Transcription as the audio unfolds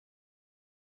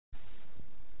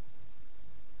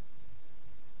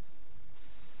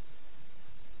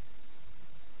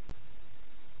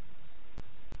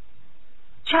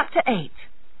Chapter 8.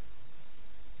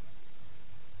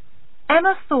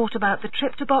 Emma thought about the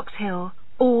trip to Box Hill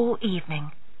all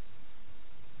evening.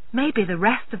 Maybe the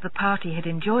rest of the party had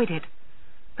enjoyed it,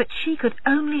 but she could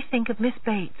only think of Miss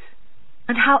Bates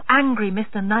and how angry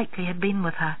Mr. Knightley had been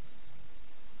with her.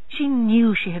 She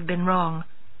knew she had been wrong,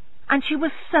 and she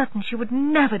was certain she would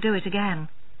never do it again.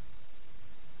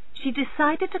 She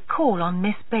decided to call on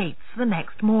Miss Bates the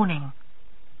next morning.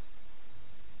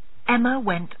 Emma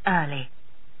went early,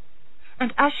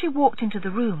 and as she walked into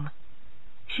the room,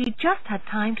 she just had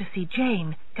time to see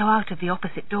Jane go out of the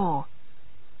opposite door.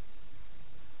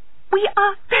 "We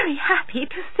are very happy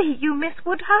to see you, Miss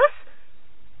Woodhouse,"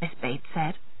 Miss Bates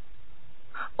said,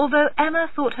 although Emma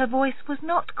thought her voice was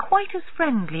not quite as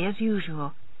friendly as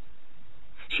usual.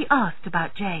 She asked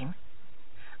about Jane.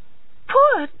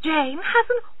 "Poor Jane has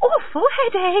an awful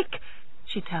headache,"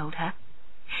 she told her.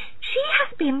 "She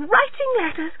has been writing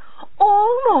letters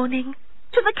all morning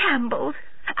to the Campbells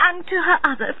and to her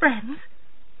other friends.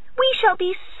 We shall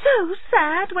be so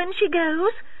sad when she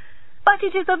goes, but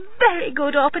it is a very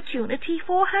good opportunity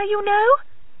for her, you know."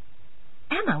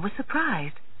 Emma was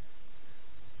surprised.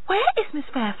 "Where is Miss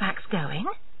Fairfax going?"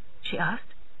 she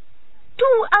asked.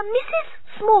 "To a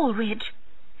Mrs. Smallridge.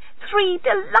 3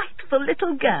 delightful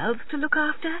little girls to look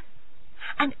after.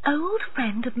 An old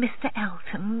friend of Mr.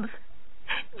 Elton's.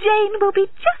 Jane will be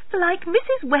just like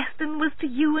Mrs. Weston was to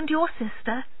you and your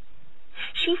sister.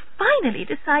 She finally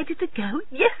decided to go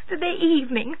yesterday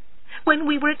evening, when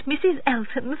we were at Mrs.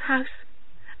 Elton's house.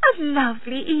 A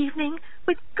lovely evening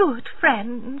with good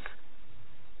friends."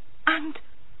 "And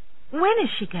when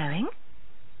is she going?"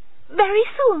 "Very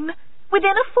soon,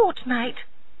 within a fortnight.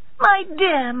 My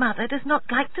dear mother does not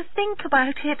like to think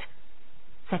about it,"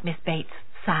 said Miss Bates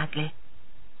sadly.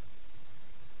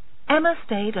 Emma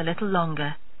stayed a little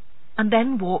longer, and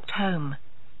then walked home.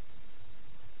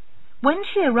 When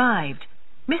she arrived,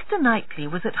 Mr. Knightley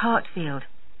was at Hartfield,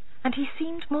 and he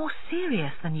seemed more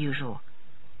serious than usual.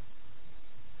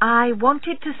 "I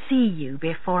wanted to see you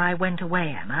before I went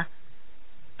away, Emma.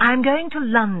 I'm going to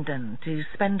London to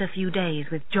spend a few days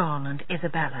with John and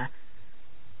Isabella.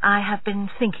 I have been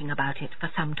thinking about it for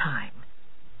some time."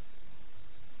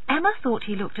 Emma thought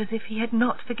he looked as if he had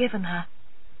not forgiven her.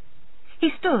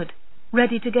 He stood,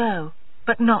 ready to go,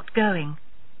 but not going,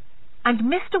 and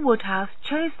Mr. Woodhouse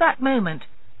chose that moment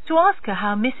to ask her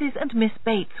how Mrs. and Miss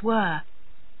Bates were.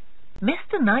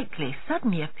 Mr. Knightley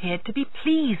suddenly appeared to be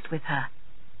pleased with her.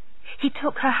 He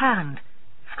took her hand,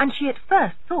 and she at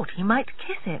first thought he might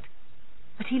kiss it,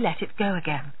 but he let it go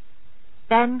again.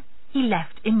 Then he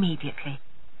left immediately.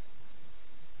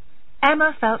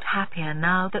 Emma felt happier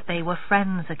now that they were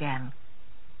friends again.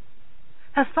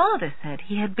 Her father said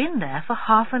he had been there for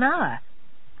half an hour,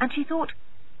 and she thought,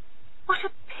 "What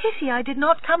a pity I did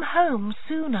not come home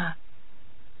sooner."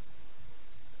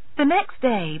 The next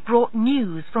day brought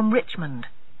news from Richmond.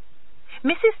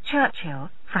 Mrs.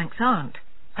 Churchill, Frank's aunt,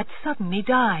 had suddenly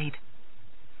died.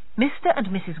 Mr. and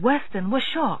Mrs. Weston were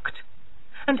shocked,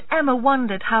 and Emma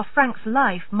wondered how Frank's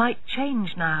life might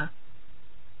change now.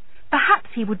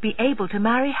 Perhaps he would be able to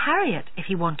marry Harriet if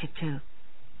he wanted to.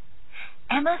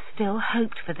 Emma still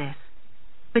hoped for this,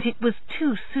 but it was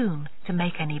too soon to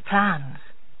make any plans.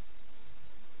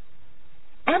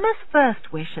 Emma's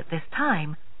first wish at this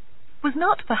time was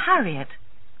not for Harriet,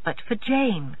 but for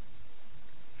Jane.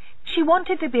 She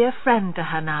wanted to be a friend to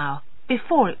her now,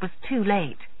 before it was too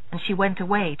late and she went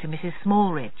away to Mrs.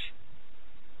 Smallridge.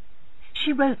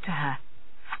 She wrote to her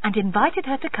and invited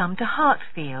her to come to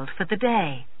Hartfield for the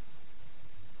day.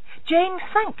 Jane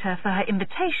thanked her for her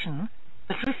invitation,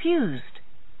 but refused.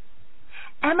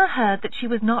 Emma heard that she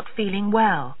was not feeling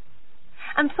well,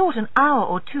 and thought an hour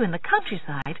or 2 in the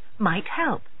countryside might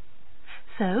help,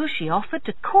 so she offered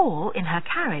to call in her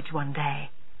carriage one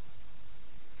day.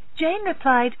 Jane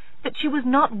replied that she was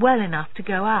not well enough to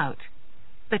go out,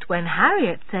 but when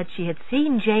Harriet said she had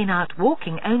seen Jane out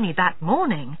walking only that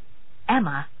morning,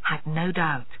 Emma had no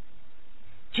doubt.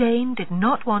 Jane did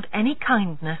not want any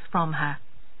kindness from her,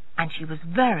 and she was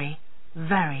very,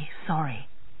 very sorry.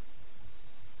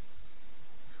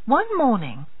 One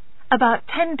morning, about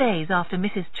 10 days after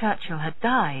Mrs. Churchill had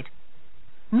died,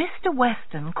 Mr.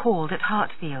 Weston called at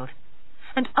Hartfield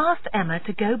and asked Emma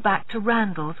to go back to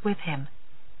Randalls with him.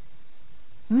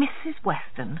 "Mrs.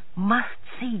 Weston must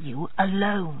see you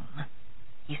alone,"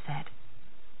 he said.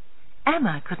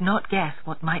 Emma could not guess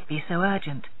what might be so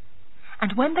urgent,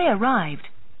 and when they arrived,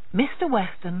 Mr.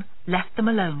 Weston left them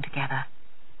alone together.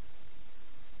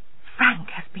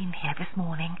 "Frank has been here this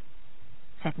morning,"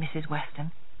 said Mrs.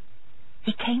 Weston.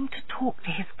 "He came to talk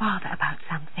to his father about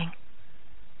something.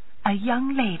 A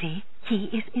young lady he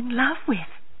is in love with."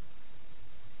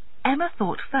 Emma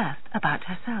thought first about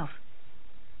herself,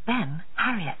 then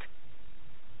Harriet.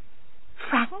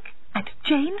 Frank and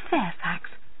Jane Fairfax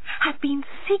had been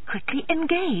secretly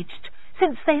engaged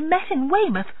since they met in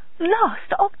Weymouth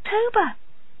last October,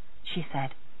 she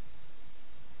said.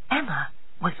 Emma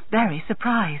was very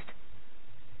surprised.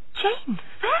 Jane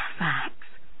Fairfax?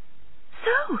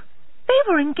 So,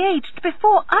 they were engaged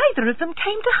before either of them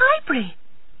came to Highbury.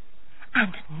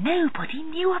 And nobody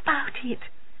knew about it.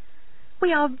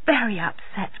 We are very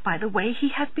upset by the way he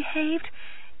has behaved,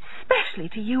 especially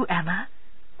to you, Emma.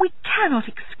 We cannot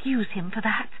excuse him for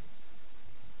that.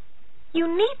 You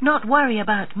need not worry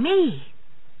about me.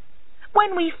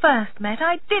 When we first met,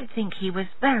 I did think he was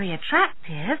very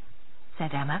attractive,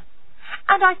 said Emma,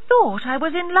 and I thought I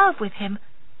was in love with him.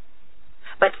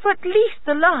 But for at least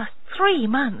the last 3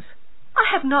 months, I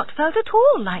have not felt at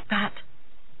all like that.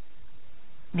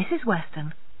 Mrs.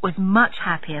 Weston was much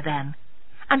happier then,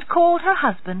 and called her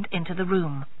husband into the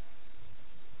room.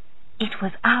 It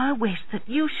was our wish that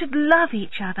you should love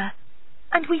each other,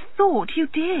 and we thought you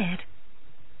did.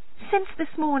 Since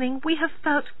this morning we have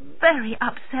felt very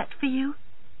upset for you,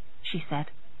 she said.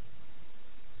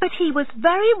 But he was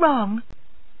very wrong.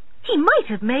 He might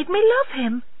have made me love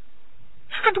him.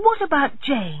 And what about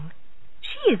Jane?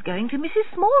 She is going to Mrs.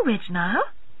 Smallridge now.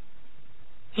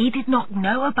 He did not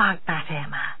know about that,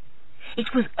 Emma.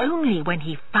 It was only when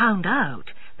he found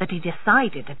out that he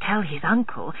decided to tell his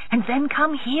uncle and then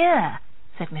come here,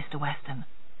 said Mr. Weston.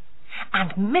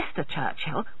 And Mr.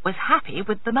 Churchill was happy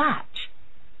with the match.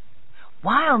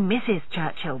 While Mrs.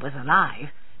 Churchill was alive,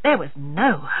 there was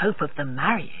no hope of them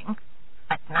marrying,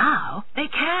 but now they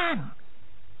can.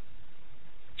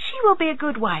 She will be a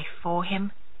good wife for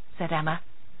him, said Emma.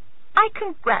 I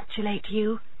congratulate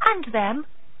you and them.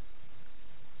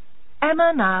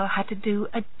 Emma now had to do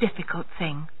a difficult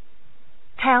thing.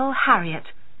 Tell Harriet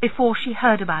before she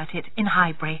heard about it in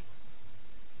Highbury.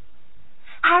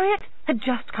 Harriet had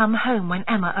just come home when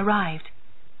Emma arrived.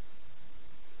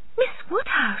 Miss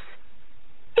Woodhouse,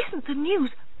 isn't the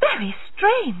news very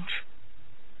strange?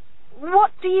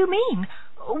 What do you mean?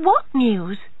 What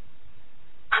news?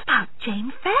 About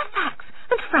Jane Fairfax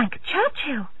and Frank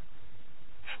Churchill.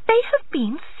 They have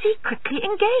been secretly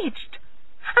engaged,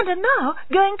 and are now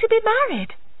going to be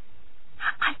married.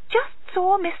 I just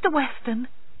saw Mr. Weston,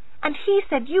 and he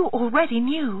said you already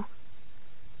knew.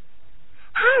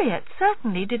 Harriet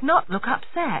certainly did not look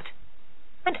upset,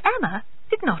 and Emma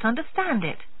did not understand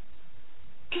it.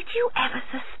 Did you ever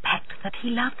suspect that he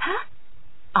loved her?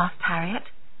 Asked Harriet.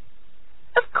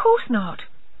 Of course not.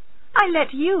 I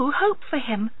let you hope for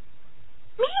him.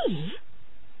 Me?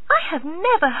 I have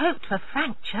never hoped for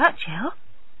Frank Churchill.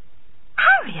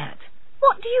 Harriet,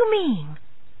 what do you mean?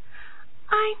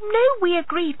 I know we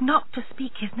agreed not to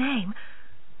speak his name,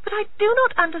 but I do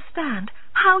not understand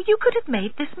how you could have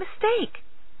made this mistake.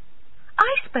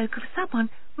 I spoke of someone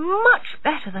much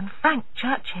better than Frank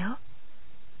Churchill.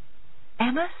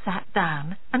 Emma sat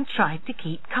down and tried to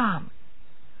keep calm.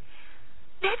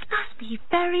 Let us be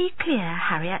very clear,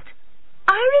 Harriet.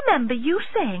 I remember you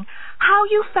saying how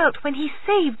you felt when he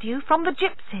saved you from the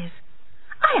gypsies.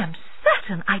 I am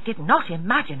certain I did not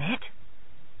imagine it.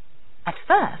 At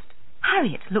first,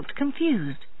 Harriet looked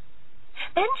confused.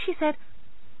 Then she said,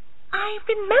 I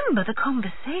remember the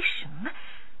conversation,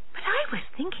 but I was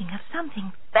thinking of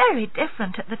something very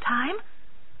different at the time.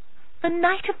 The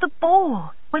night of the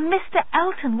ball, when Mr.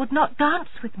 Elton would not dance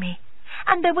with me,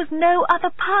 and there was no other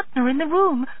partner in the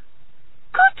room.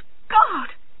 Good God!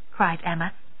 Cried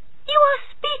Emma. You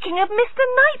are speaking of Mr.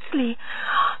 Knightley.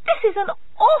 This is an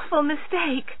awful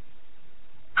mistake.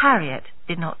 Harriet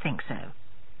did not think so.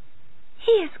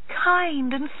 He is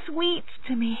kind and sweet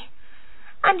to me,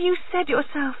 and you said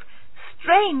yourself,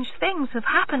 strange things have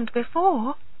happened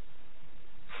before.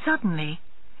 Suddenly,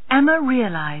 Emma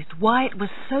realized why it was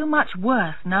so much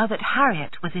worse now that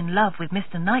Harriet was in love with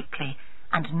Mr. Knightley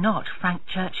and not Frank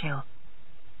Churchill.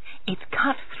 It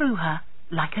cut through her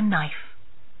like a knife.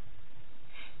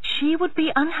 She would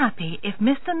be unhappy if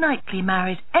Mr. Knightley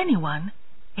married anyone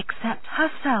except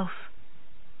herself.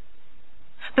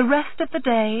 The rest of the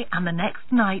day and the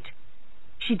next night,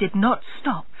 she did not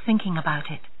stop thinking about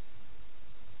it.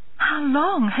 How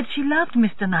long had she loved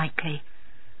Mr. Knightley?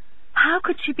 How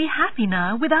could she be happy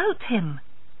now without him?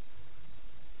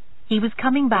 He was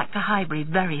coming back to Highbury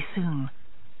very soon,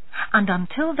 and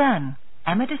until then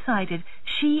Emma decided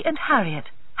she and Harriet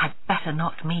had better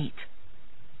not meet.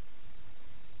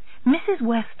 Mrs.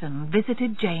 Weston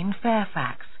visited Jane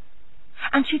Fairfax,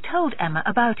 and she told Emma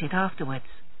about it afterwards.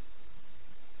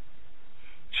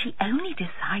 She only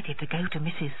decided to go to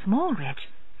Mrs. Smallridge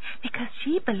because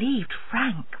she believed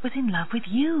Frank was in love with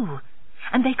you,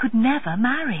 and they could never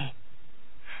marry.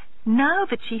 Now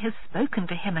that she has spoken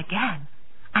to him again,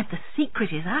 and the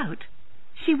secret is out,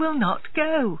 she will not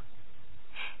go.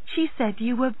 She said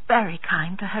you were very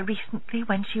kind to her recently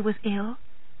when she was ill,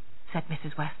 said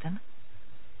Mrs. Weston.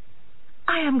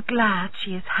 I am glad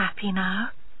she is happy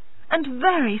now, and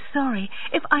very sorry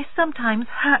if I sometimes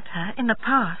hurt her in the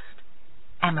past,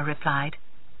 Emma replied.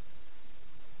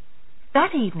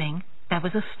 That evening there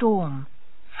was a storm,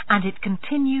 and it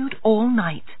continued all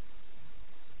night.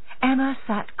 Emma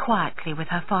sat quietly with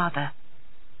her father,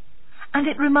 and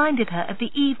it reminded her of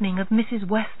the evening of Mrs.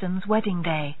 Weston's wedding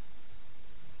day.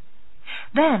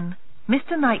 Then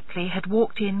Mr. Knightley had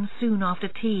walked in soon after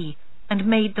tea and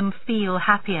made them feel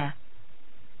happier,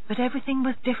 but everything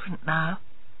was different now.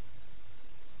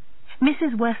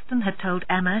 Mrs. Weston had told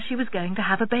Emma she was going to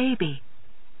have a baby,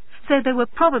 so they were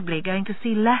probably going to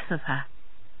see less of her.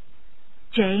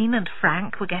 Jane and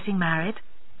Frank were getting married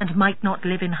and might not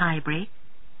live in Highbury,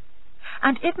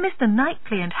 and if Mr.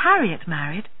 Knightley and Harriet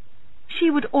married, she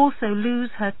would also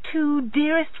lose her two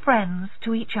dearest friends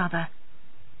to each other.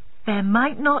 There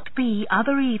might not be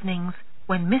other evenings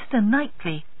when Mr.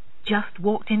 Knightley just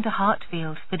walked into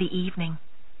Hartfield for the evening.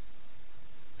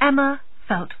 Emma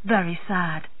felt very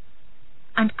sad,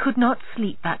 and could not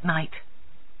sleep that night.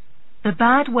 The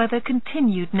bad weather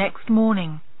continued next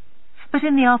morning, but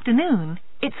in the afternoon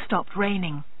it stopped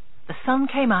raining, the sun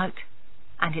came out,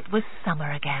 and it was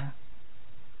summer again.